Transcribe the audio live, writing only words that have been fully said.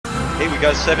Hey, we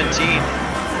got 17.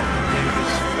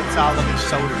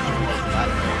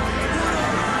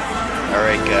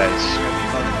 Alright, guys.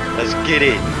 Let's get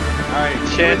it. Alright.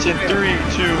 Chant in 3, 2, 1,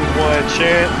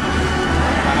 chant.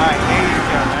 Alright, here you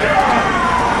go, man.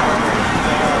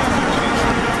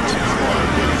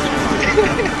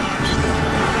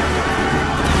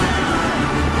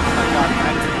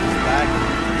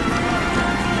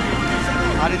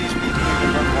 How do these people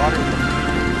even run water?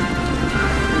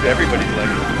 Dude, everybody's like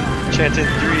it. Chant in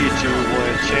 3, 2,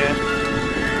 1, chant.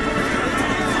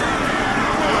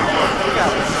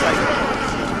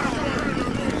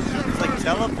 It's like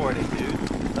teleporting, dude.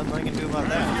 Nothing I can do about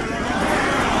that.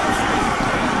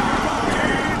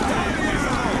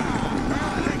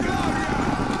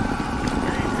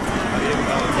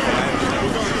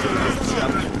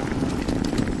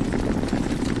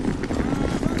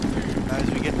 Guys,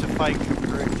 we get to fight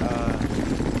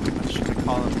what should we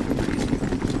call him?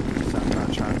 I'm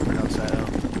not trying to pronounce that out.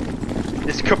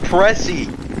 It's Caprese.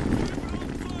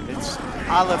 It's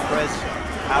Alaprezi.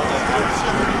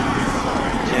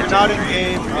 You're not in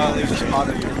game. There's a spot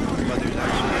of your brothers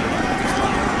actually.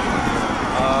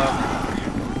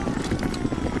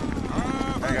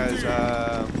 Alright guys,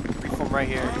 reform right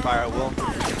here. Fire at will.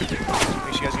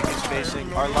 Make sure you guys get good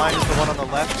spacing. Our line is the one on the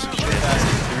left, so shoot that.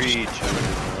 3, 2, 1,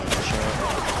 chant.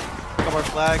 Pick up our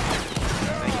flag.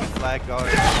 Thank you, flag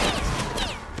guard.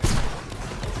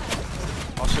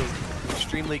 Also,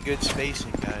 extremely good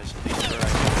spacing, guys. These are right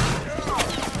here.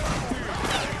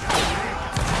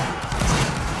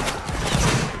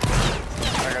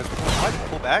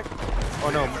 Pull back? Oh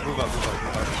no, move up.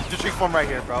 Just reform right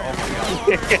here, bro. Oh my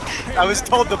god. I was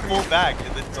told to pull back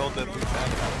and then told to move back.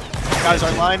 Guys,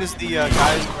 our line is the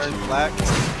guys wearing black.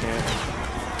 Just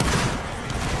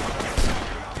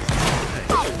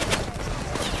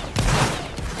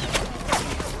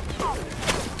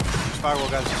firewall,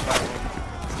 guys, just firewall.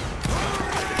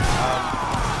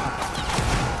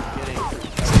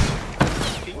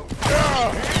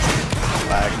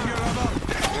 Flag.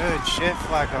 Good shit,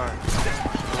 flag arm.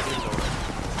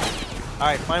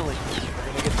 Alright, finally. We're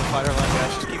gonna get the fighter line,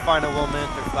 guys. Just keep firing a woman.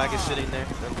 Their flag is sitting there.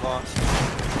 They're lost.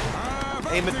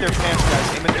 Aim at their pants, guys.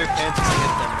 Aim at their pants and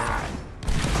hit them,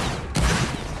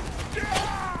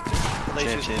 man.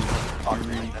 Chant in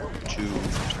 3, 2,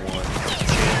 1,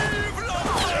 chant.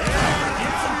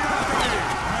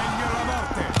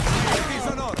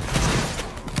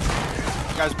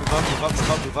 Guys, move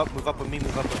up with me.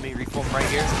 Reform right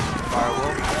here. Fire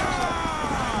will.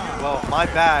 Well, my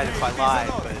bad if I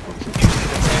lied, but usually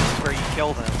the pants is where you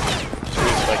kill them. So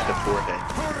it's like the forehead.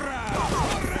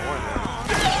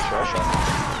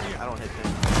 I don't hit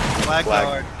them. Flag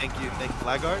guard. Thank you.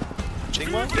 Flag guard.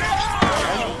 Chingwa?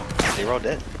 They're all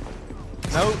dead.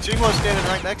 No, Chingwa's standing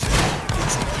right next to me.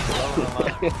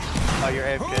 Oh, you're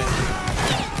AFK.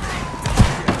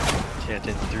 Chant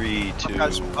in 3, 2,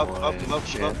 1,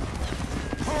 chant.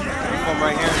 Reform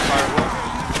right here, fire will.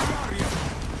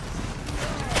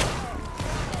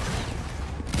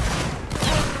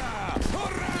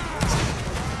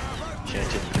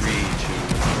 Chant in 3, 2,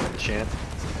 1, chant.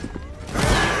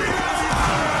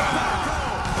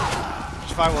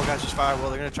 Just firewall, guys, just firewall.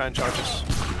 They're gonna try and charge us.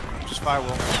 Just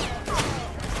firewall.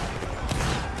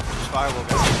 Just firewall,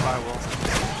 guys, just firewall.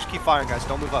 Just keep firing, guys.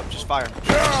 Don't move up. Just fire.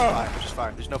 Just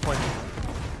fire. There's no point in moving.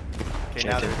 Okay,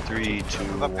 Chant now in 3, 2,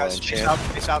 move up, 1, guys. Space out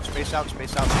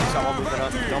while moving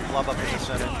up. Don't blob up in the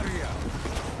center.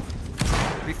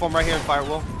 Reform right here and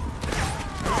firewall.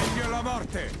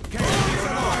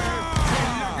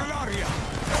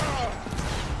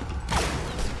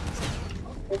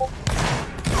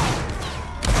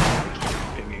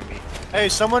 Hey,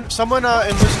 someone enlist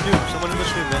noob. Someone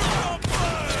enlist noob, man.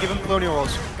 Just give him colonial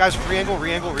rolls. Guys, re-angle on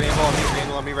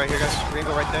me right here, guys.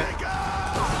 Re-angle right there.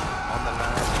 On the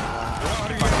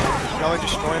line. Y'all are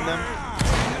destroying them.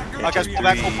 Guys, pull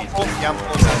back, pull. Yeah, I'm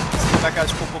pulling back. Pull back,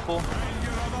 guys, pull.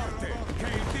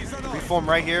 Reform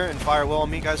right here and fire will on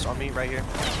me, guys. On me right here.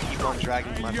 Keep on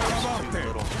dragging my force too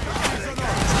little.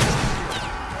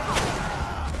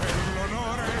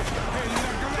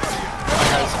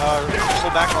 Guys,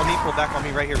 pull back on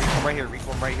me right here, reform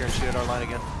right here, and shoot at our line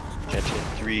again. Chant in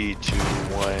 3, 2,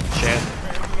 1, chant.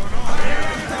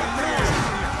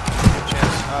 Good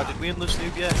chance. Did we enlist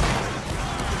noob yet?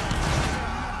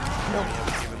 No.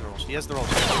 He has the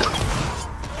rolls.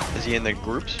 Is he in the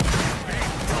groups? I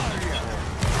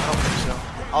don't think so.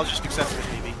 I'll just accept it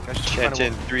if need be. Chant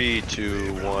in 3,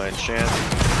 2, 1, chant.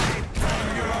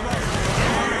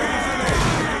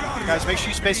 Guys, make sure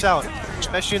you space out.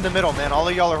 Especially in the middle, man. All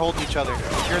of y'all are holding each other.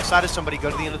 If you're inside of somebody,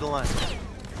 go to the end of the line.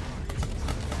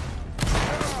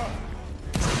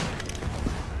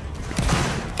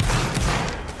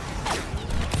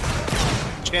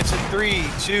 Chance in 3,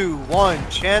 2, 1.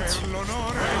 Chance. Alright,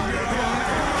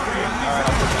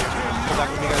 pull back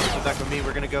with me, guys. Pull back with me.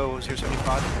 We're gonna go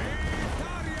 075.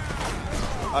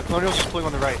 Colonial's just pulling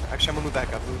on the right. Actually, I'm gonna move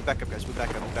back up. Move back up, guys. Move back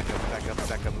up. Move back up. Move back up. Move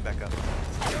back up. Move back up.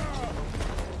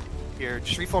 Here,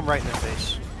 just reform right in their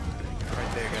face.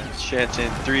 Right there, guys. Chant in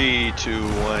 3, 2,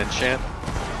 1. Chant.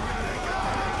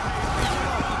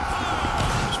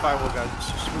 Just firewall, guys.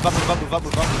 Just move up, move up, move up,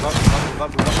 move up, move up, move up, move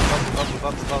up, move up, move up, move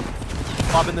up, move up.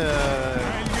 Bob in the.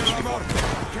 Just reform.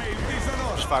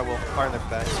 Just firewall. Fire in their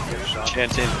backs.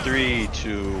 Chant in 3,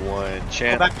 2, 1.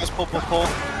 Chant. Pull back, guys. Pull, pull, pull.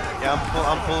 Yeah,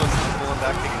 I'm pulling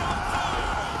back.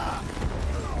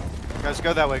 Guys,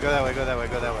 go that way, go that way, go that way,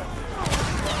 go that way.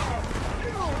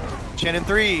 Chant in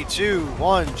 3, 2,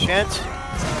 1. Chant.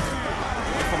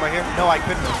 From right here. No, I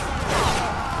couldn't.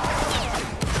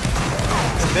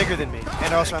 They're bigger than me, and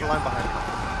they're also on the line behind me.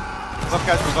 Move up,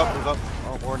 guys. Move up, move up.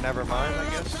 Oh, or never mind, I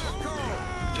guess.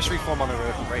 Just reform on the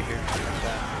road, right here.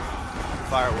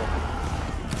 Firewall.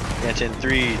 Chant in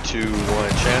 3, 2, 1.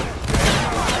 Chant.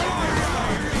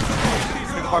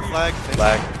 Our flag.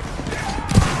 Flag.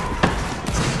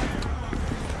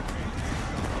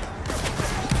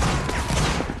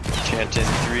 Chant in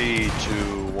 3,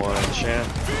 2, 1. Chant.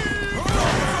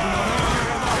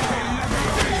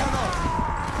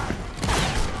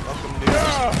 Welcome,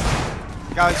 dudes.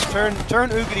 Guys, turn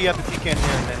Oogity up if you can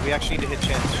hear him, man. We actually need to hit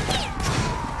Chance.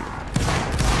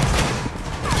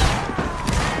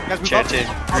 Guys, Chant in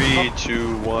 3,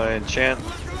 2, 1. Chant.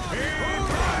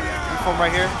 Reform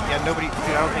right here. Yeah, nobody. Dude,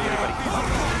 I don't think anybody can.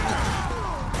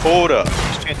 Hold up.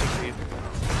 He's chanting for you.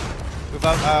 Move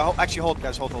out. Actually, hold,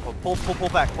 guys. Hold. Pull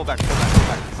back. Pull back.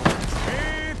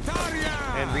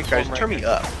 And reform. Guys, turn me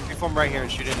up. Reform right here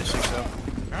and shoot into 6-0.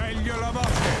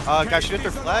 Guys, shoot at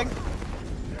their flag.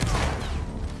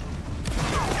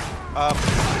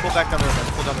 Pull back down the road, guys.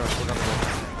 Pull down the road.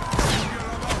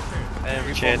 And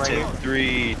reform Chant right in here.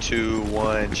 3, 2,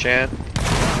 1. Chant.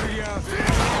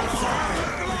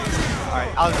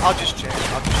 Alright, I'll just chant.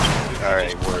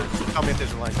 Alright, word. Tell me if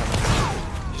there's a line coming.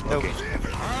 Just no. Okay.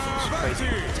 It's crazy.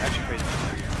 It's actually crazy.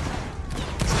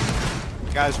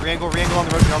 Guys, re-angle on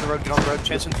the road, get on the road.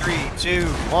 Chance in 3, 2,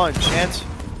 1. Chance.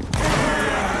 Make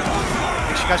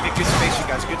sure you guys get good spacing,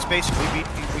 guys. Good spacing. We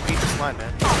beat this line,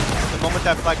 man. The moment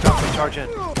that flag drops, we charge in.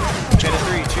 Chant in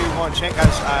 3, 2, 1. Chant,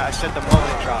 guys. I said the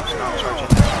moment it drops, not charge in.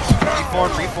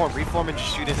 Reform, and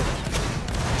just shoot into them.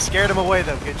 Scared them away,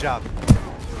 though. Good job.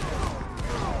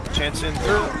 Chance in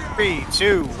 3,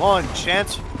 2, 1.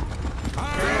 Chance.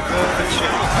 Good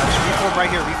shit. Reform right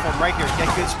here.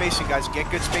 Get good spacing, guys. Get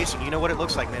good spacing. You know what it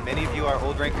looks like, man. Many of you are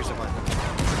old rankers of mine.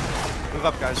 Move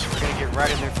up, guys. We're gonna get right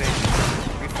in their face.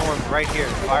 Reform right here.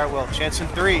 Fire well. Chance in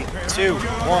 3, 2,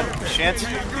 1. Chance.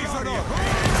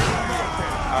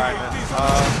 Alright, man.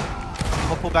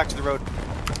 We'll pull back to the road.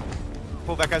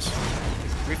 Pull back, guys.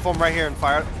 Reform right here and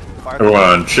fire.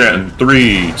 Everyone, chant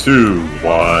 3, 2,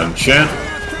 1. Chant.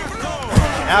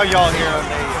 Now y'all here on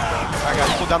the. Alright,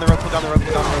 guys. Pull down the road.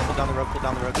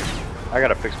 I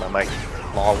gotta fix my mic.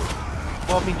 Lol.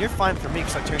 Well, I mean, you're fine for me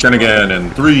because I turned. Chant again in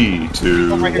 3,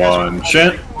 2, 1.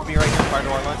 Chant. Be right here, fire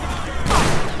to our line.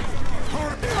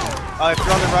 If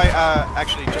you're on the right,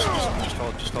 actually, just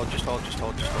hold.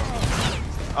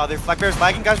 Their flag bearer's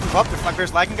lagging, guys. Move up. Their flag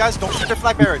bearer's lagging, guys. Don't shoot their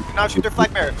flag bearer. Do not shoot their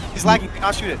flag bearer. He's lagging. Do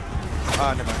not shoot it.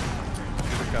 Never mind.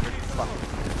 He's recovered. Fuck.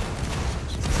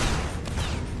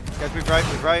 Guys, move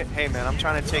right. Hey, man, I'm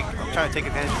trying to take advantage of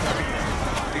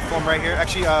everything. Reform right here.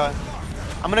 Actually,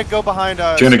 I'm gonna go behind.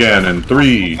 Chant again in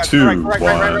 3, 2,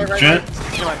 1. Chant.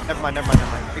 Never mind.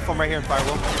 Reform right here and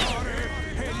firewall.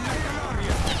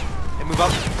 And move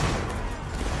up.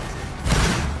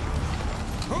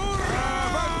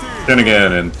 Chant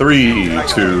again in 3,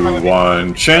 2,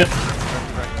 1. Chant.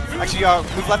 Actually,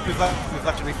 move left and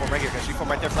reform right here, guys. Reform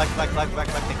right there. Flag.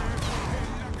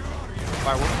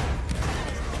 Firewall.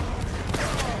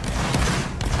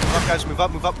 Move up, guys. Move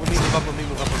up. Move up.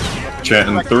 Chant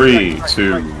in 3,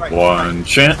 2, 1.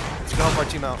 Chant. Let's go help our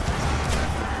team out.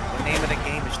 The name of the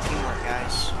game is teamwork,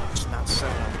 guys. It's not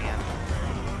solo, man.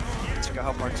 Let's go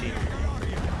help our team.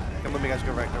 Come with me, guys.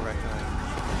 Go right.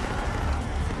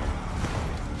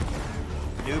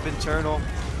 Noob internal.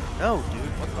 No,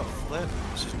 dude. What the flip?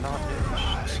 This is not it.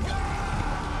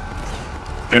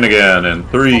 And again in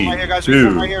 3,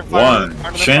 2,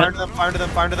 1. Chant. Fire to them.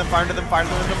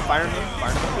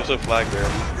 There's a flag there.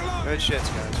 Good shit,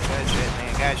 guys. Good shit,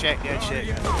 man. Good shit.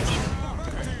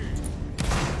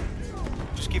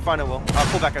 Just keep finding Will.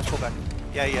 Pull back, guys. Pull back.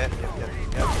 Yeah.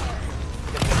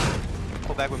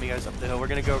 Pull back with me, guys, up the hill. We're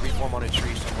gonna go reform on a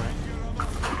tree somewhere.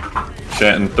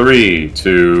 Chanting 3,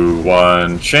 2,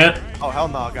 1, chant. Oh, hell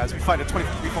no, guys. We're fighting a 20.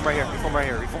 Reform right here. Reform right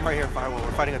here. Reform right here. Firewall.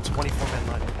 We're fighting a 24-man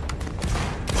line.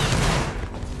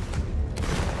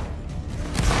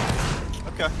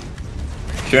 Okay.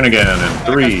 Chant again in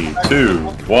 3, 2,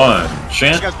 1,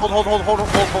 chant. Guys, hold. Oh my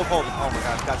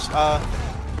god, guys.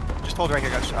 Just hold right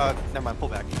here, guys. Never mind. Pull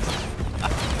back.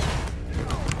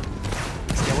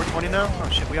 Yeah, we're 20 now. Oh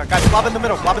shit, we are. Guys, blob in the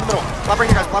middle. Blob in the middle. Blob right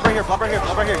here, guys. Blob right here. Blob right here.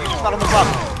 Blob right here. Use your shot on the blob.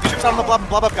 Use your shot on the blob and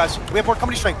blob up, guys. We have more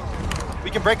company strength. We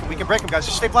can break him. We can break him, guys.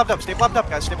 Just stay blobbed up. Stay blobbed up,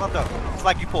 guys. Stay blobbed up.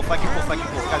 Flag you pull. Flag you pull. Flag you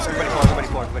pull. Guys, everybody pull. Everybody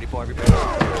pull. Everybody pull.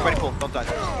 Everybody pull. Don't die.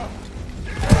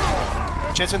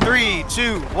 Chance in 3,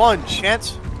 2, 1.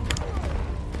 Chance.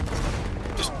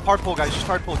 Just hard pull, guys. Just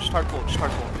hard pull. Just hard pull. Just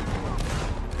hard pull.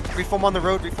 Reform on the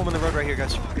road. Reform on the road right here,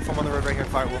 guys. Reform on the road right here.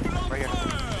 Firewall. Right here.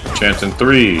 Chant in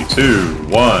 3, 2,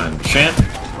 1, chant.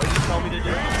 What did you tell me to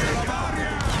do?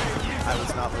 I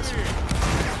was not listening.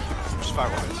 Just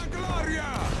firewall, guys.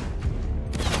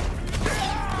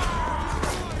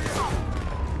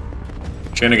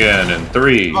 Chant again in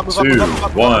 3, 2,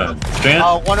 1, chant.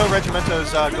 1-0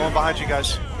 Regimento's going behind you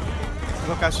guys.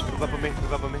 Move up, guys. Move up with me.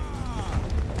 Move up with me.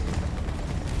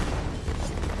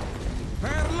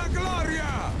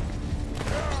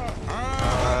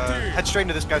 Head straight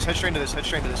into this, guys. Head straight into this. Head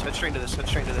straight into this. Head straight into this. Head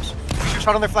straight into this. Use your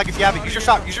shot on their flag if you have it. Use your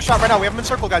shot. Use your shot right now. We have him in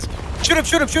circle, guys. Shoot him.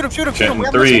 Shoot him. Shoot him. Shoot him. Shoot him. Chant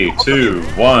in 3, 2,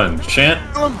 1, chant.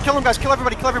 Kill him. Kill him, guys. Kill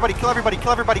everybody. Kill everybody. Kill everybody.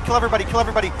 Kill everybody. Kill everybody. Kill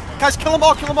everybody. Guys, kill them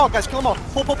all. Kill them all. Guys, kill them all.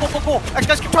 Pull, pull, pull, pull, pull.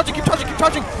 Guys, keep charging. Keep charging. Keep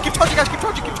charging. Keep charging, guys. Keep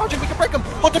charging. Keep charging. We can break them.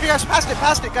 Hold W, guys. Past it.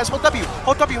 Past it, guys. Hold W.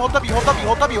 Hold W. Hold W. Hold W.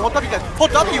 Hold W. Hold W, guys.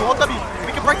 Hold W. Hold W.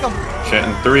 We can break them. Chant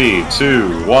in 3,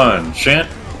 2, 1, chant.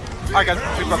 Alright, guys.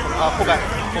 We broke them. Pull back.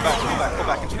 Pull back. Pull back. Pull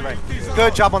back into the right.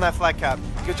 Good job on that flag cap.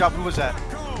 Good job. Who was that?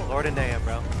 Lord and Naya,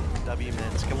 bro. W,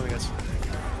 man. Come with me, guys.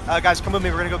 Guys, come with me.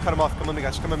 We're gonna go cut him off. Come with me,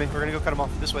 guys. Come with me. We're gonna go cut him off.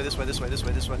 This way, this way, this way, this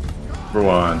way, this way. Number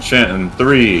 1, chant in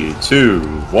 3, 2,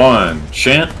 1,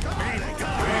 chant.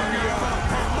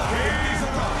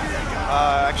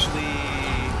 Actually,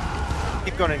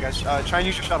 keep going in, guys. Try and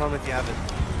use your shot on him if you have it.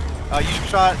 Use your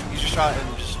shot,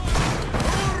 and just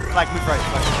flag move right,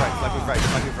 flag move right, flag move right,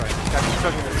 flag move right. Guys, keep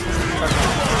charging this.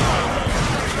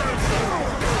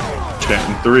 Chant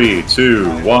in 3,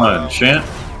 2, 1, chant.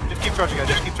 Just keep charging, guys.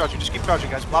 Just keep charging. Just keep charging,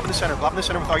 guys. Blob in the center. Blob in the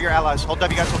center with all your allies. Hold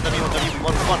W, guys. Hold W. Hold W. We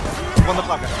won. We won the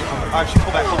block, guys. Alright,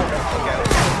 pull back. Pull back. Okay.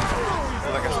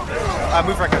 Pull back, guys.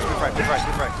 Move right, guys. Move right. Move right.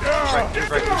 Move right.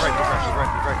 Move right. Move right. Move right.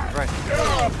 Move right. Move right.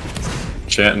 Move right.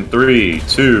 Chant in 3,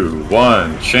 2,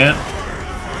 1, chant.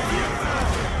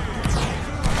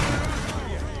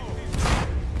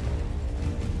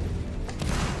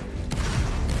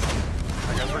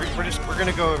 We're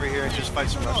gonna go over here and just fight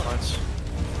some rush lines.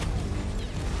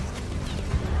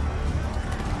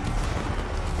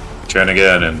 Chant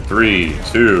again in 3,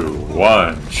 2,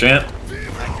 1, chant.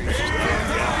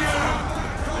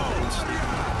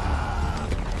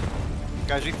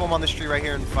 Guys, reform on this tree right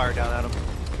here and fire down at him.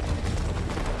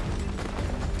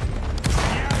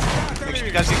 Make sure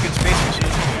you guys get good spacing so you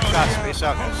can get shots. Space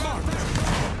out, guys.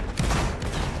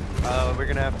 We're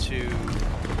gonna have to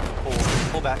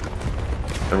pull back.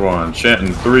 Everyone, chant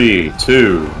in 3,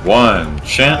 2, 1,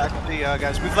 chant. Actually,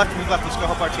 guys, move left. Let's go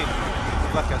help our team.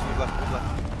 Move left, guys. Move left.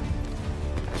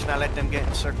 Let's not let them get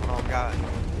encircled. Oh, God.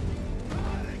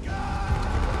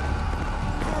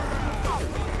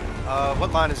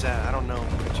 What line is that? I don't know.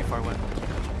 Too far away.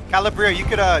 Calabria, you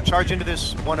could charge into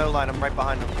this 1-0 line. I'm right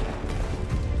behind them.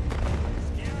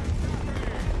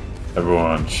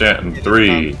 Everyone, chant in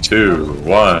 3, 2,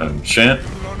 1, chant.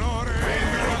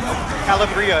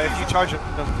 Calabria, if you charge it,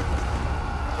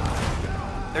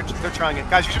 they're trying it.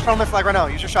 Guys, use your shot on their flag right now.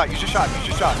 Use your shot. Use your shot.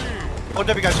 Hold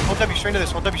W, guys. Hold W straight into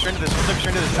this. Hold W straight into this.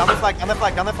 Down the flag. Hold W,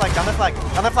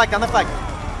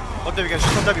 guys.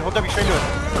 Just hold W. Hold W straight into it.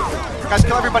 Guys,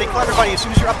 kill everybody. As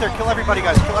soon as you're up there, kill everybody,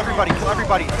 guys. Kill everybody.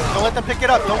 Don't let them pick it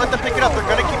up. They're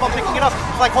gonna keep on picking it up.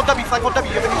 Flag, hold W. You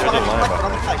have any shot on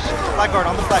the flag. Flag guard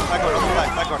on the flag.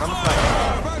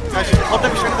 Guys, just hold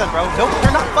W straight into them, bro. No,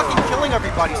 they're not fucking killing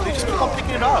everybody, so they just keep on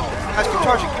picking it up. Guys, keep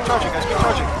charging, guys.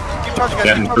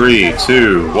 Chant in 3,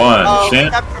 2, 1, chant.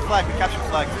 We captured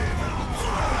flag.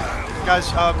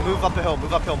 Guys, move up the hill.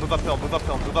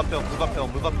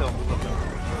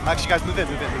 Actually, guys, move in.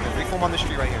 Reform on this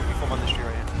tree right here.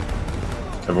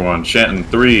 Everyone, chant in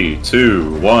 3,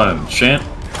 2, 1, chant.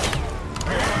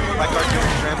 Flag guard doing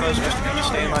these Rambos, just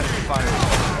stay in line and keep firing.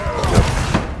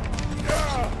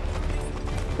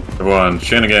 Everyone,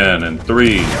 chant again in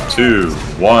 3, 2,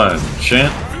 1,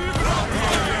 chant.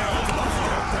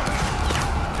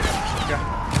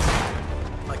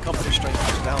 My company strength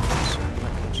is down, so I'm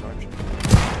not gonna charge.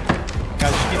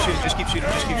 Guys, just keep shooting.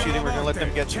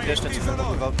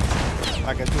 move up.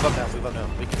 Alright guys, move up now, move up now.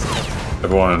 We can move up.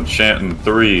 Everyone chant in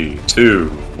 3, 2,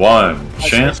 1.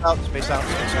 Chant. Space out, space out,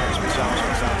 space out, space out,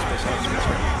 space out, space out, space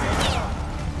out.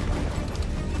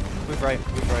 Move right,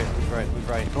 move right, move right, move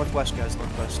right. Northwest, guys,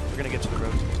 northwest. We're gonna get to the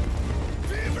road.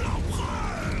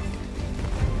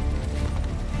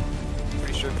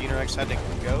 Pretty sure Venerex had to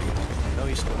go. No,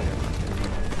 he's still there.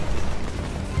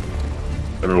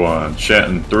 Everyone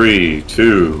chant in 3,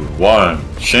 2,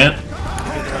 1. Chant.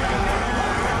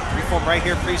 Reform right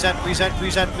here. Present, present,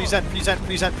 present, present, present,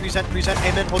 present, present, present.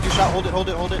 Amen. Hold your shot. Hold it, hold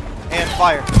it, hold it. And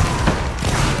fire.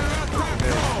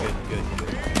 Good, good,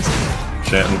 good, good.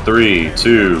 Chant in 3,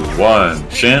 2, 1.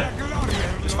 Chant.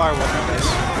 Just fire one now, guys.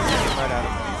 Right at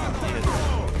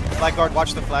him. Flag guard,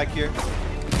 watch the flag here.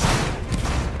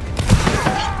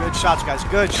 Good shots, guys.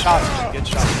 Good shots. Good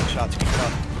shots. Good shots. Keep it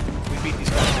up. We beat these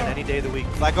guys in any day of the week.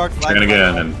 Flag guard, flag guard.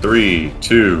 Chant again in 3,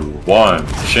 2, 1.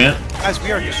 Chant. Guys,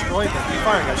 we are destroying them. Keep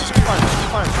firing, guys. Just keep firing. Just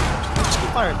keep firing. Just keep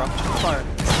firing, bro. Just keep firing.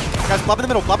 Guys, blob in the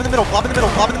middle. Blob in the middle. Blob in the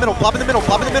middle. Blob in the middle. Blob in the middle.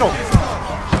 Blob in the middle.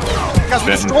 Guys, we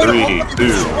Chant destroyed in them. 3,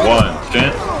 2, 1.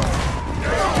 Chant.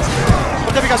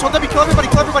 Hold W, guys. Hold W. Kill everybody.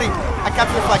 Kill everybody. I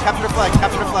capture the flag. Capture the flag.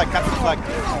 Capture the flag. Capture the flag.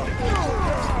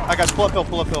 Alright, guys. Pull uphill.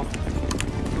 Pull uphill.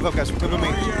 Move up, guys. Move with me.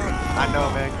 I know,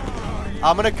 man.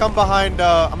 I'm gonna come behind.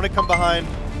 1-0.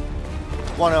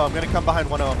 I'm gonna come behind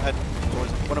 1-0. Head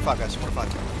towards 105, guys. 105.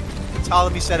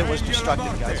 Ptolemy said it was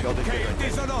destructive, guys. Y'all did good right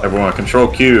there. Everyone control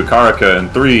Q. Karaka in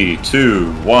 3,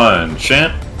 2, 1.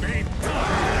 Chant.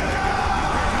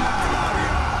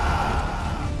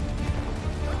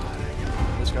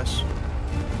 This guys.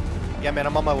 Yeah, man.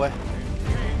 I'm on my way.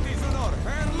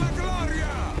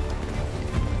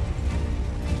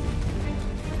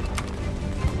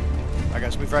 Alright,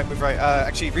 guys. Move right. Move right.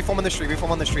 Actually, reform on the street.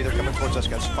 Reform on the street. They're coming towards us,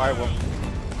 guys. Firewall.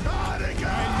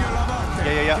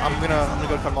 Yeah. I'm gonna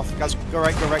go cut them off. Guys, go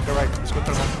right. Let's go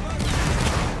cut them off.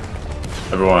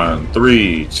 Everyone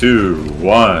 3, 2,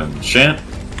 1. Chant.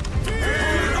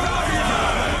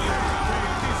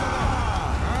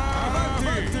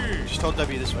 Just hold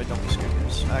W this way. Don't be scared,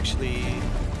 guys. Actually,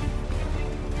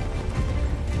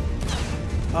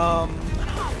 alright,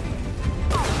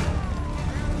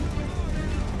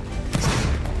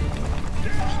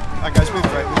 guys, move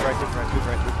right.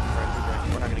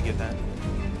 We're not gonna get that.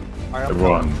 Alright,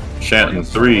 Everyone chant in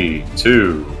 3,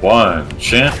 2, 1.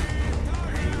 Chant.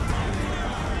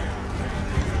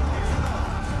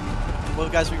 Well,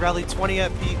 guys, we rallied 20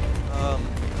 at peak.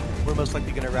 We're most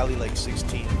likely gonna rally like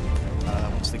 16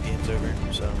 once the game's over.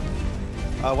 So,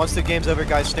 once the game's over,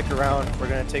 guys, stick around. We're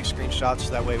gonna take screenshots.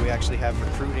 That way, we actually have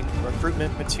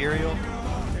recruitment material.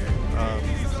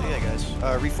 So yeah, guys,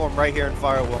 reform right here in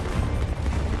firewall.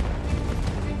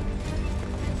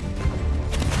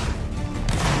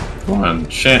 One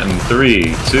chant in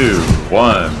 3, 2,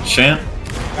 1. Chant.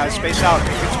 Guys, space out.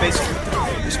 Good spacing.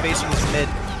 The spacing is mid.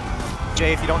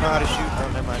 Jay, if you don't know how to shoot, oh,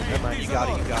 never mind. You got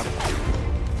it.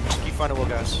 Just keep finding will,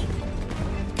 guys.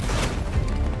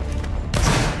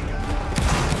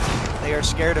 They are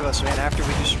scared of us, man. After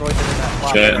we destroyed them in that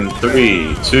plot. Chant in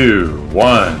 3, 2,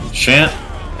 1. Chant.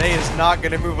 They is not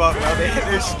gonna move up, bro.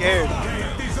 They're scared.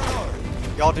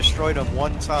 Y'all destroyed them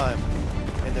one time,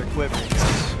 and they're quivering,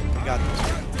 guys. We got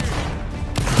this.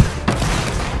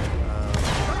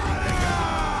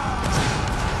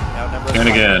 Chant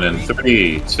again in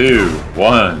 3, 2,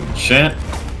 1. Chant.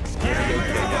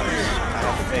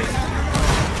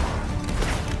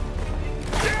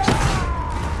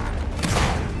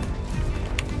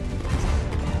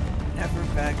 Never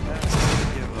back down. Never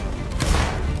give up.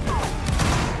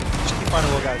 Just keep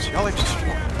finding will, guys. Y'all are just.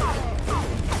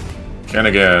 Chant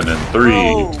again in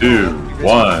 3, 2,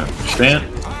 1. Chant.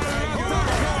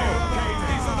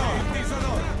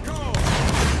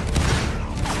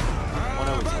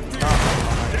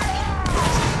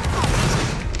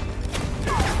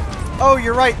 Oh,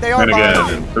 you're right. They are Chant behind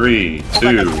again me. in 3,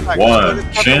 2,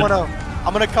 1. Chant.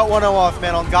 I'm gonna cut 1-0 off,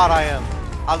 man. On God, I am.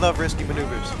 I love risky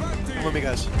maneuvers. Come with me,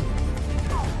 guys.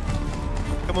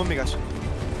 Come with me, guys.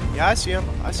 Yeah, I see him.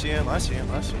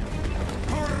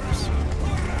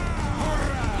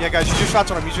 Yeah, guys, use your shots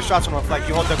on him. Flag,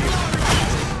 you hold W.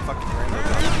 Fucking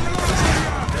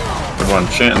Everyone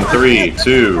chant in 3,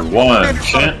 2, 1.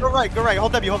 Chant. Go right.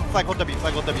 Hold W. Hold W.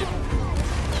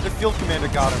 Their field commander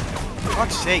got him. For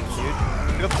fuck's sake, dude.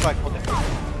 Get up the flag. Hold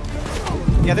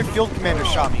W. Yeah, their field commander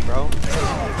shot me, bro.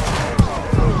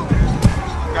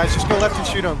 Guys, just go left and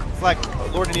shoot him. Flag.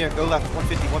 Lord in the air. Go left.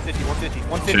 150.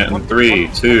 Chant in 3,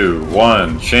 2,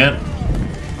 1. Chant.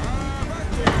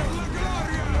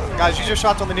 Guys, use your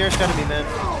shots on the nearest enemy, man.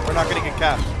 We're not gonna get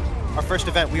capped. Our first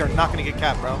event, we are not gonna get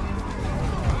capped, bro.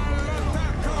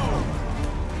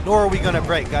 Nor are we gonna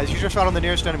break, guys. Use your shot on the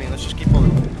nearest enemy. Let's just keep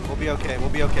pulling. We'll be okay. We'll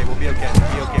be okay. We'll be okay.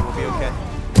 We'll be okay. We'll be okay.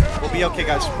 We'll be okay,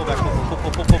 guys. Pull back. Pull.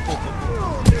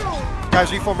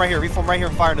 Guys, reform right here. Reform right here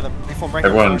and fire into them. Reform right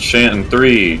here. Everyone chant in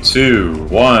 3, 2,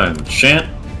 1, chant.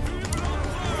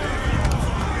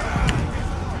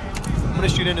 I'm gonna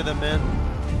shoot into them, man.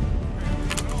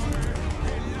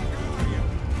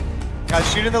 Guys,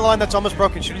 shoot in the line that's almost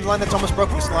broken. Shoot in the line that's almost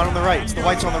broken. It's the line on the right. It's the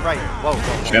whites on the right. Whoa.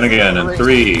 Chant again in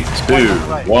 3, 2,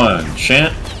 1,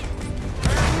 chant.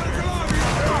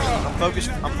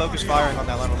 I'm focused firing on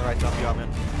that line on the right to help you out, man.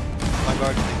 My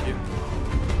guard, thank you.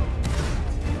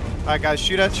 Alright, guys,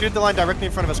 shoot at the line directly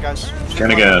in front of us, guys.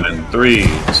 Chant again in 3,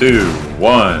 2,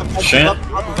 1, chant.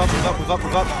 Move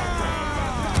up.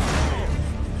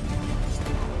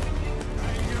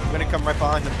 I'm gonna come right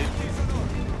behind them, dude.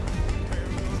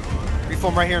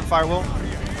 Reform right here and fire will.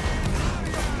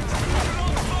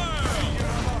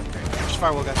 Just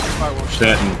fire will, guys. Just fire will.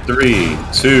 Chant in 3,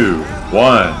 2,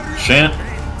 1, chant.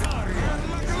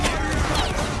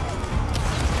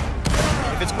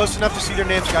 If it's close enough to see their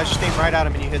names, guys, just aim right at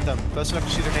them and you hit them. Close enough to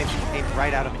see their names, just aim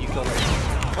right at them and you kill them.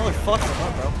 Holy fuck, them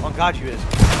up, bro. On God, you is.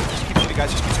 Just keep shooting,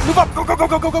 guys. Just keep shooting. Move up! Go! Hold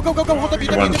up,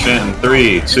 Everyone chant in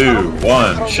 3, 2,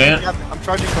 1, chant. I'm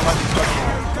charging from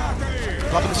left.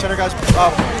 Drop in the center, guys.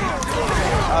 Pull.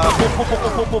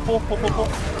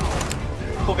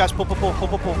 Pull, guys. Pull.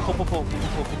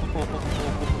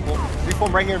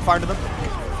 Reform right here and fire into them.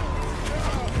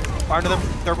 Fire into them.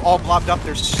 They're all blobbed up.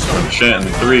 There's so many. Chant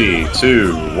in 3,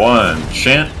 2, 1,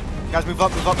 chant. Guys, move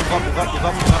up.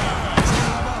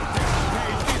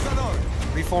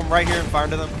 Reform right here and fire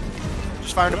into them.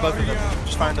 Just fire into both of them.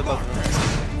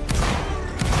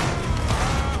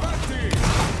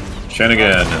 Chant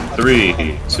again in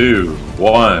 3, 2,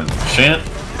 1, chant.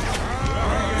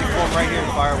 Reform right here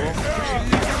and fire will.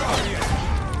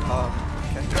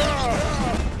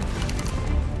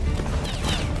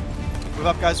 Move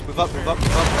up, guys. Move up.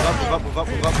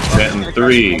 Chant in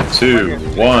 3, 2,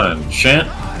 1, chant.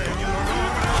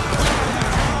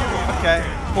 Okay.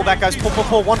 Pull back, guys. Pull.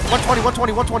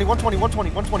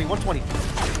 120.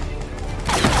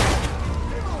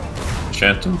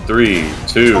 Chant in 3,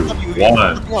 2,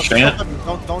 1, chant.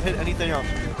 Don't hit anything else.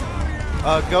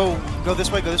 Go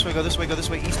this way. East. There you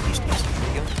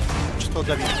go. Just pull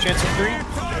W. Chant in 3,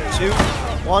 2,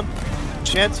 1.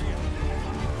 Chant.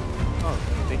 Oh,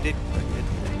 they did.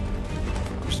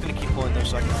 I'm just gonna keep pulling those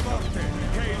seconds.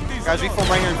 Guys, reform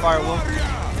right here and fire will.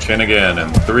 Chant again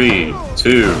in 3,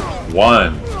 2,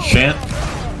 1, chant.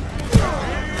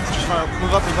 Just fire.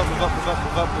 Move up.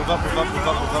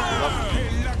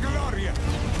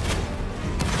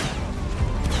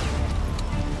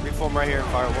 Reform right here and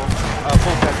fire will.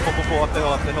 Pull up the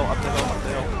hill.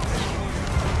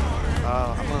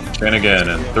 Chant again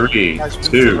in 3,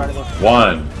 2,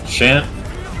 1, chant.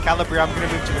 Calibre, I'm gonna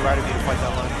move to the right of you to fight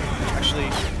that line. Actually,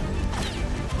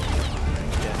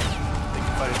 yeah, they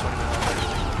can fight it 20 minutes.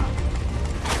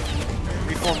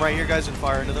 Reform right here, guys, and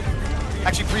fire into them.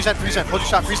 Actually, present. Hold your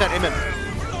shot, present, aim in.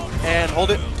 And hold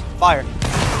it, fire.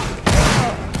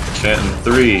 Chant in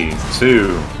 3,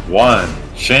 2, 1,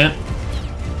 chant.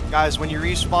 Guys, when you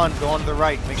respawn, go on to the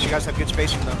right. Make sure you guys have good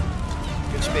spacing, though.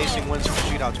 Good spacing wins some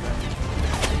shootouts, man.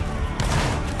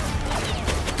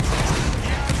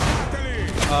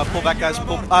 Pull back, guys.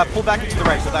 Pull back into the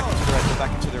right. Go back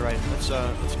into the right. Let's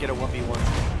get a 1v1.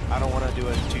 I don't want to do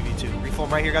a 2v2.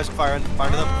 Reform right here, guys. Fire into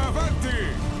them.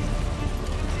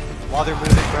 While they're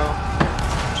moving, bro.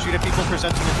 Shoot at people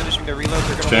presenting and finishing their reload.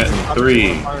 They're gonna chant in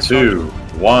 3, 2,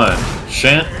 1,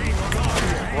 chant.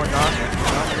 Or not.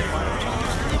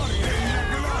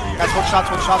 Guys, hold shots.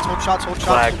 Guys, hold shots.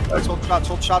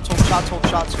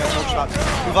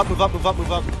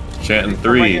 Move up. Chant in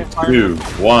 3, 2,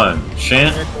 1,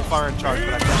 chant. Fire and charge,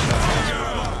 but I pushed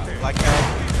that. Black arrow.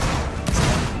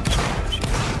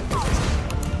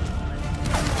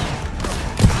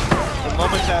 The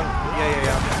moment that,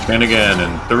 yeah. Chant again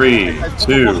in 3,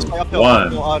 2,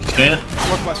 1, chant.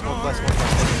 Northwest.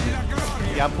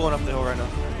 Yeah, I'm pulling up the hill right now.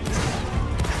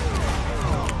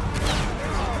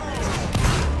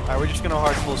 Alright, we're just gonna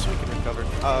hard pull so we can recover.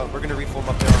 We're gonna reform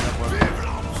up there on that one. And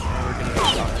we're gonna get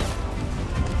shot.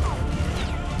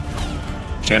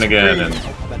 Chant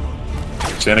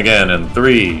again in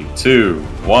 3, 2,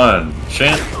 1,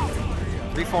 chant.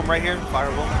 Reform right here,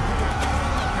 fireball.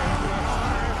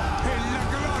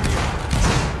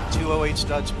 208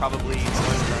 studs, probably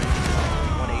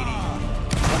 180,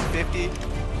 150,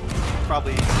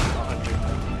 probably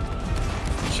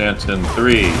 100. Chant in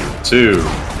 3, 2,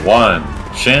 1,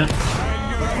 chant.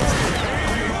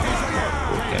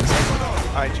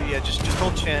 Alright, yeah, just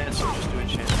hold chance and just do a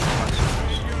chance.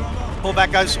 Pull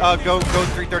back, guys. Go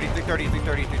 330, 330,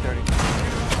 330, 330.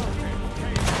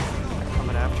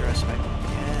 Coming after us.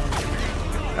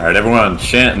 All right, everyone,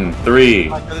 chanting.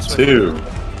 3, 2,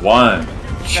 1,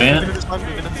 chant.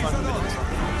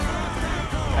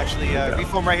 Actually,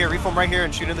 reform right here,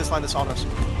 and shoot in this line that's on us.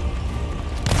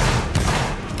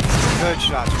 Good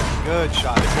shots, man. Good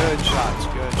shots, good shots,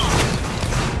 good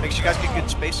shots. Make sure you guys get good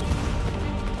spacing.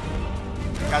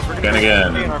 Guys, we're gonna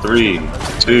again. 3,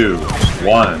 2,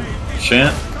 1,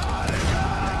 chant. I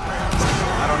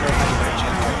don't know how you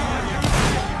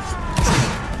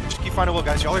chant. Just keep finding a will,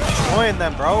 guys. Y'all are destroying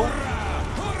them, bro.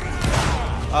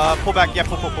 Pull back. Yeah,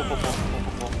 pull.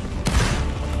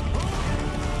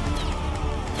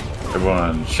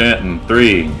 Everyone, chanting.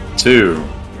 3, 2,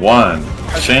 1,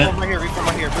 chant. Reform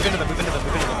right here. Move into them.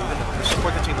 Let's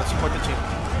support the team.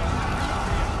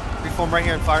 Reform right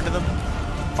here and fire into them.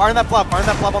 Fire in that blob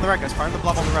on the right, guys. Fire in the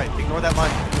blob on the right. Ignore that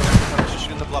line. Just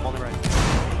shoot in the blob on the right.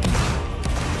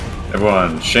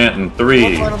 Everyone, chanting.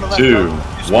 3, 2,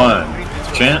 1,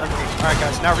 chant. Alright,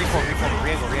 guys. Now reform.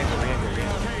 Re-angle.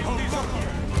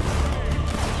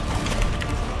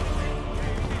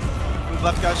 Move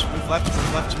left, guys. Move left.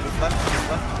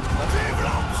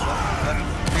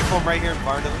 Reform right here and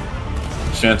fire into them.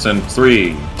 Chanting.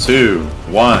 3, 2,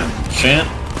 1, chant.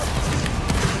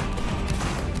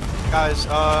 Guys,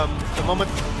 the moment...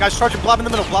 Guys, charge and blob in the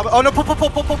middle. Blob... Oh, no, pull.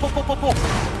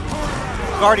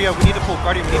 Guardia, we need to pull. We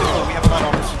have a lot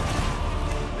on us.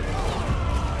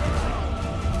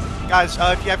 Guys,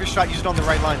 if you have your shot, use it on the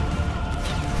right line.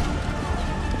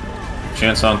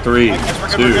 Chance on 3, 2,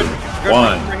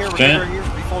 1, chant.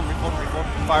 Reform.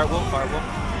 Fire will.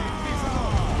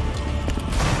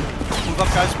 Move up,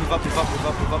 guys. Move up.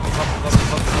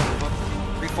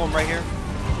 Reform right here.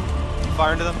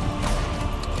 Fire into them.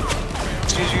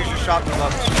 Use your shot, move up.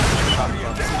 Move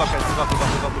up, guys.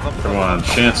 Everyone,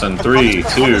 chance on 3,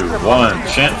 2, 1,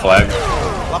 chant flag.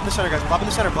 Blob in the center, guys. Blob in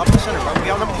the center, bro. We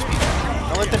outnumber these people.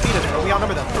 Don't let them beat us, bro. We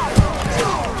outnumber them.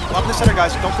 Blob in the center,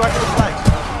 guys. Don't go after the flags.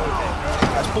 Okay.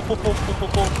 Guys, pull,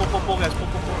 guys. Pull.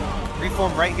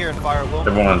 Reform right here and fire will.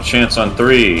 Everyone, chance on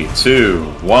 3, 2,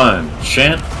 1,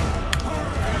 chant.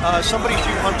 Somebody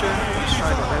shoot Hunter. He's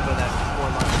trying to rambo that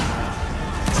forward line.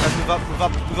 Guys,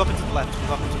 move up into the left.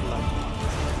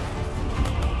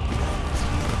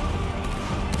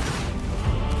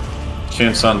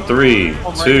 Chance on 3,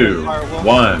 2,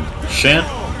 1, chant.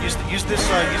 Use this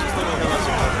little hill as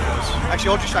a cover, guys. Actually,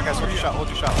 hold your shot, guys. Hold your shot.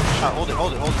 Hold it.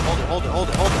 Okay,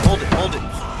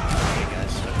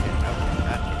 guys.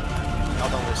 Okay.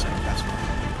 Y'all don't listen. That's fine.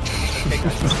 Okay,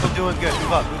 guys. We're still doing good.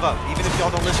 Move up. Even if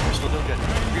y'all don't listen, we're still doing good.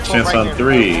 Chance on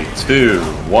 3, 2,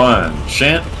 1,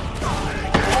 chant.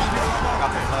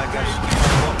 Got the flag, guys.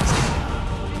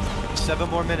 7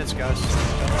 more minutes, guys.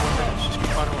 Just keep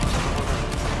finding one.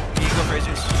 Go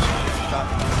crazy. Move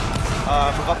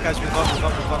up, guys. Move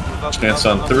up. Chance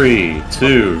on 3,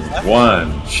 2,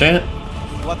 1, chant.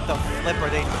 What the flip are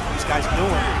these guys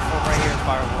doing? Reform right here and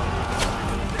fire one.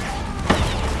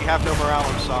 You have no morale,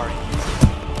 I'm sorry.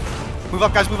 Move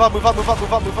up, guys. Move up.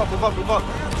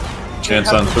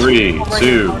 Chance on 3,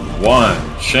 2,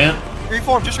 1, chant.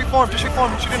 Reform. Just reform. Shoot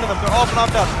into them. They're all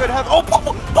knocked out. Good heaven. Oh,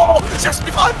 pull.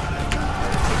 65.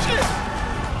 Shit.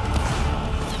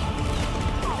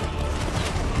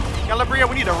 Calabria,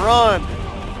 we need to run.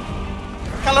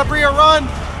 Calabria, run.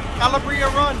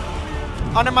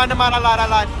 Under mine, I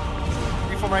lied.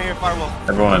 Reform right here, firewall.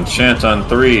 Everyone, chant on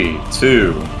 3,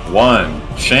 2, 1,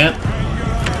 chant.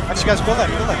 Actually, guys, go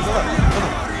left.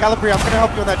 Calabria, I'm gonna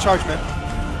help you on that charge, man.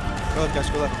 Go left, guys,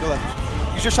 go left.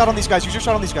 Use your shot on these guys.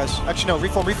 Actually, no,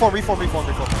 reform.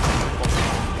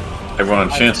 Everyone,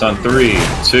 chant on 3,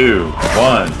 2,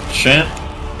 1, chant.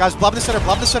 Guys, blob in the center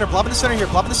here.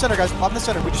 Blob in the center, guys. Blob in the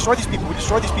center. We destroy these people.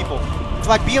 It's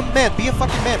like, be a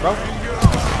fucking man, bro.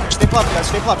 Stay blob, guys.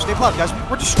 Guys,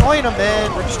 we're destroying them,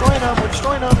 man. We're destroying them.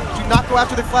 Do not go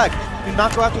after their flag. If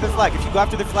you go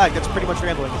after their flag, that's pretty much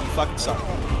rambling. You fucking suck.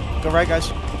 Go right,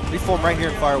 guys. Reform right here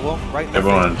and fire will. Right.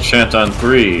 Everyone, chant on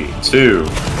 3, 2,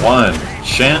 1,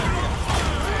 chant.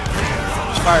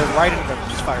 Just fire right into them.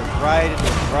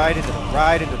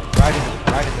 Right into them.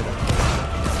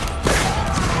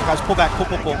 Guys, pull back, pull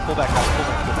back, guys, pull back.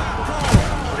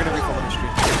 We're gonna reform on the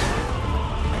street.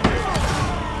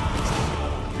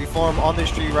 Reform on this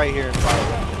street right here.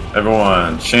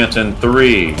 Everyone, chant in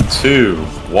 3, 2,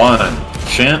 1,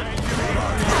 chant.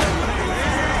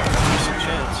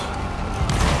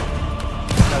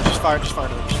 Guys, just fire to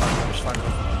them.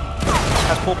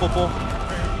 Guys, pull.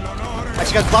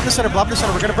 Actually, guys, blob the center.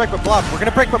 We're gonna break with blob.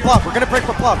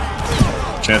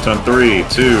 Chant on 3,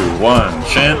 2, 1,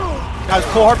 chant. Guys,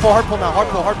 pull, hard pull now. Hard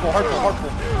pull.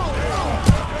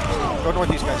 Go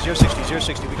northeast, guys. 060,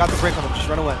 060. We got the break on them. Just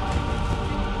run away.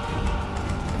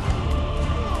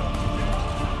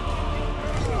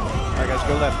 Alright, guys.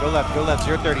 Go left, go left, go left.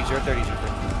 030, 030, 030.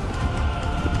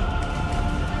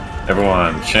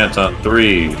 Everyone, chant on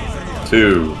 3,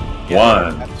 2,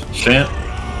 1. Chant.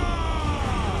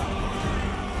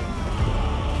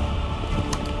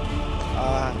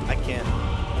 I can't.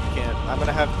 I'm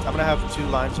gonna have 2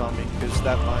 lines on me because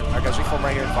that line. Alright, guys. Reform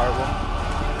right here and firewall.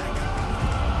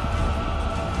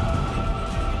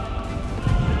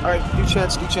 Alright, new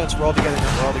chance. We're all together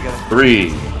now. We're all together.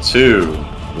 3, 2,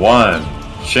 1.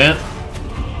 Chant.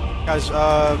 Guys,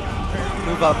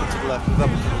 move up and to the left. Move up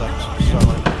and to the left. Start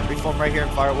line. Reform right here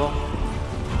and firewall.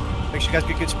 Make sure you guys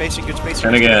get good spacing.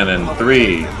 Chant again in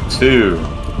 3, 2,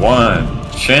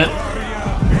 1. Chant.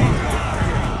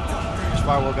 Just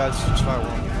firewall, guys. Just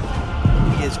firewall.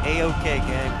 He is A-OK,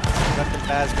 gang. Nothing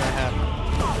bad's gonna happen.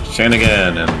 Chant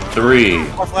again in 3,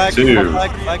 Flag, 2,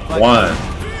 flag. 1.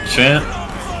 Chant.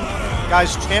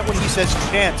 Guys, chant when he says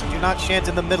chant. Do not chant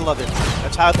in the middle of it.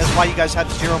 That's why you guys have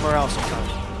 0 morale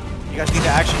sometimes. You guys need to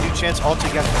actually do chants all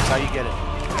together. That's how you get it.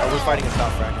 We're fighting a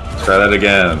top fragment. Try that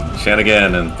again. Chant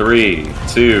again in 3,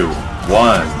 2,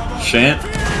 1. Chant.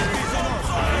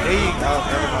 There you go.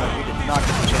 Never mind. We did not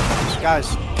get the chant. Guys,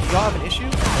 do y'all have an issue?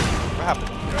 What happened?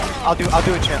 I'll do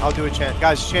a chant.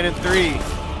 Guys, chant in 3,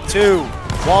 2,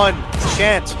 1.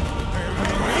 Chant.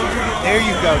 There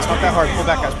you go. It's not that hard. Pull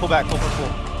back, guys. Pull back. Pull.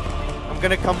 I'm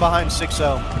gonna come behind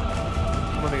 6-0.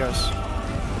 Come with me, guys.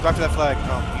 Go after that flag.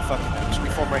 Oh, you fucking just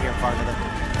reform right here and fire another.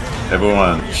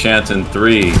 Everyone, chant in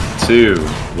 3, 2,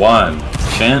 1.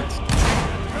 Chant.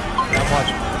 Yeah, I'm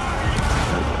watching.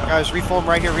 Guys, reform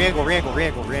right here. Re-angle. Fire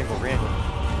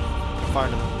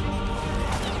another.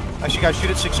 Actually, guys,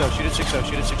 shoot at 6-0.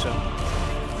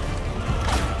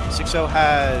 6-0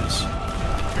 has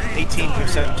 18 to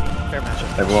 17. Fair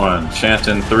matchup. Everyone, chant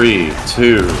in 3,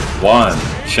 2, 1.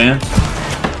 Chant.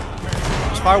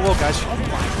 Just firewall, guys. Oh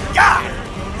my god!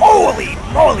 Holy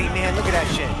moly, man. Look at that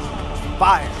shit.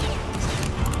 Fire.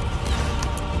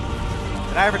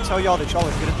 Did I ever tell y'all that y'all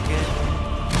are good at the game?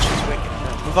 Shit's wicked.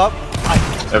 Now, move up.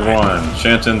 Everyone,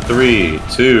 chant in 3,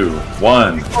 2,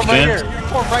 1. Reform Chant.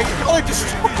 right here. Y'all are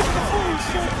destroyed. Holy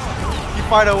shit. You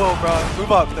fight a will, bro.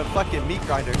 Move up. The fucking meat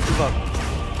grinder. Move up.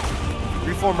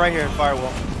 Reform right here and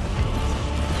firewall.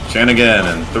 Chant again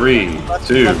in 3,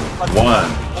 2,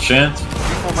 1. Chant.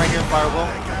 Reform right here and firewall.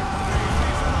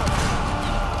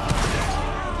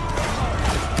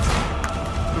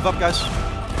 Move up, guys.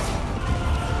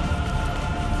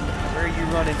 Where are you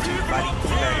running to, buddy?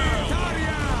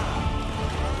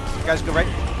 You guys go right.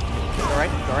 Go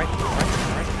right.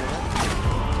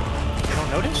 They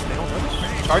don't notice.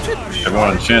 Charge it.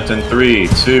 Everyone, chant in 3,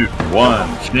 2,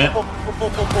 1. Chant.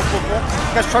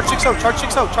 Guys, charge 6-0.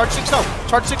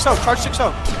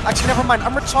 Actually, never mind.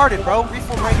 I'm retarded, bro.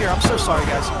 Reform right here. I'm so sorry,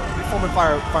 guys. Reform and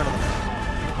fire them.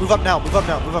 Move up now. I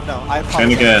apologize.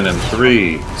 Chant again in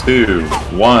 3, 2,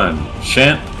 1.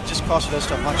 Chant. Just costed us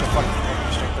to a bunch of fucking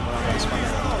strength them around, guys.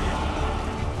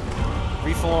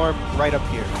 Reform right up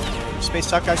here.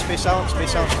 Space out, guys. Space out.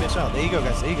 There you go,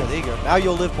 guys. There you go. Now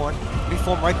you'll live more.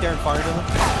 Reform right there and fire to them.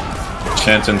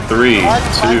 Chant in 3, 2, 1.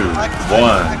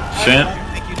 Chant.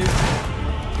 Thank you, dude.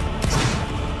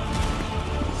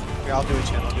 Here, I'll do a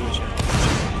chant.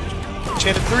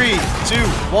 Chant in 3, 2,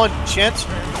 1. Chant.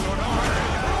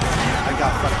 I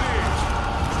got fucking.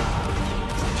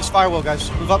 Just firewall, guys.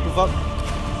 Move up.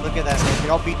 Look at that, man. We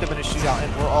all beat them in a shootout,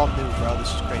 and we're all new, bro.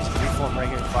 This is crazy. Reform right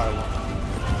here in firewall.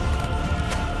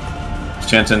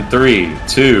 Chant in 3,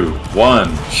 2,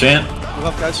 1. Chant. Move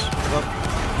up, guys. Move up.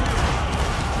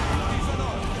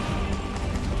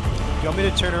 You want me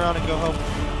to turn around and go home?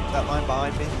 That line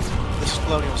behind me? This is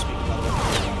Colonial speaking, by the way.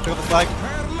 Took up the flag.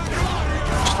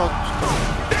 Just hold on,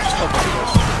 guys.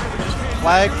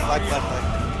 Flag.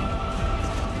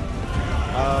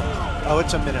 Oh,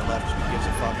 it's a minute left. Who gives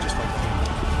a fuck? Just hold on.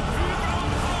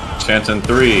 Chant in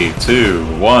 3, 2,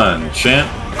 1. Chant.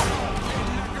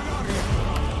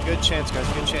 Good chance, guys.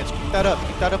 Good chance. Keep that up,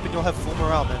 and you'll have full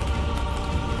morale, man.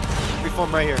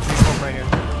 Reform right here.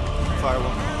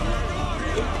 Firewall.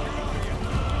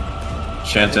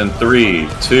 Chant in 3,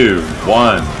 2,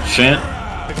 1. Chant.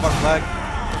 Pick up our flag.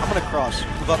 I'm gonna cross.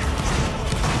 Move up.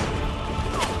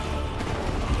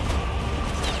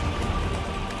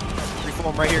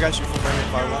 Reform right here, guys.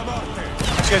 Firewall.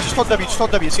 Actually, guys, just hold W. It's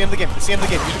the end of the game. Use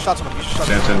your shots on them.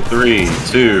 Chant in 3,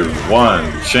 2,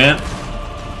 1. Chant.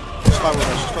 Just firewall,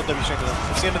 guys. Just hold W straight to them.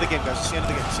 It's the end of the game, guys. It's the end of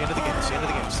the game.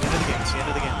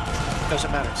 It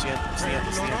doesn't matter. It's the end,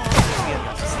 guys.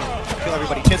 Kill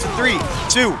everybody. Chance in 3,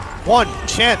 2, 1.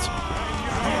 Chance.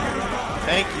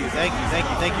 Thank you.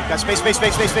 Guys, space.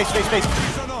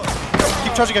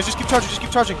 Keep charging, guys. Just keep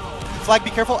charging. Flag,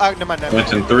 be careful. Never mind.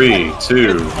 Went in 3,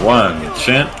 2, 1.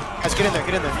 Chant. Guys, get in there.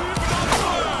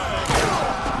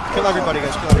 Kill everybody,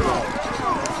 guys.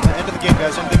 End of the game,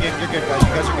 guys. You're good, guys.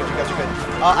 You guys are good.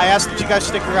 I asked that you guys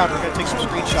stick around. We're gonna take some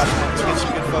screenshots and let's get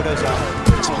some good photos out.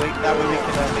 So that way we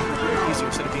can make it easy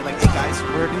instead of being like, hey guys,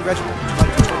 we're a new regiment.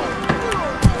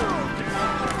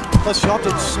 Plus, y'all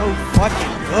did so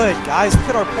fucking good, guys. Look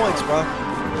at our points, bro.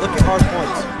 Look at our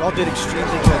points. Y'all did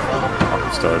extremely good, bro.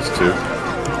 Stars too.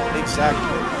 Exactly.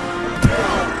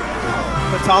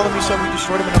 Ptolemy said we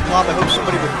destroyed him in a blob. I hope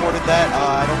somebody recorded that.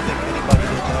 I don't think anybody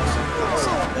did though.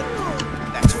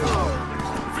 That's fine.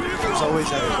 There's always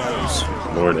everybody's.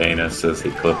 Lord Anus says he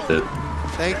clipped it.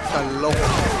 Thank the Lord.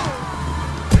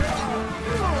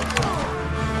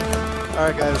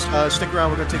 Alright guys, stick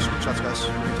around, we're gonna take screenshots, guys.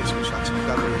 We've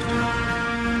got it.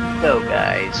 Go,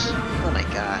 guys. Oh my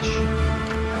gosh.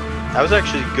 That was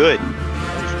actually good.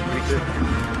 That was pretty good.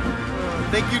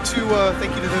 Thank you to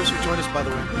those who joined us, by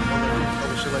the way.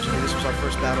 Publisher Legendary. This was our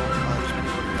first battle. There's many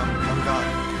more to come. Oh god.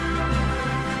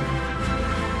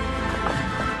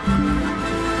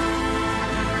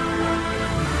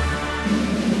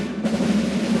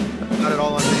 Got it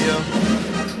all on video.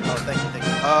 Oh, thank you.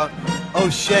 Oh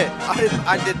shit!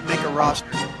 I didn't make a roster.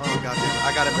 Oh god,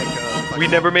 I gotta make a. We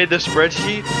never made the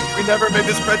spreadsheet. We never made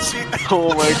the spreadsheet.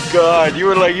 Oh my god! You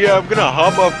were like, yeah, I'm gonna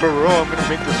hop up Bro. I'm gonna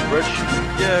make the spreadsheet.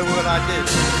 Yeah, what I did.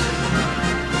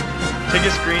 Take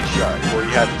a screenshot. Well,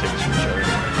 you had to take a screenshot.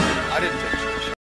 I didn't take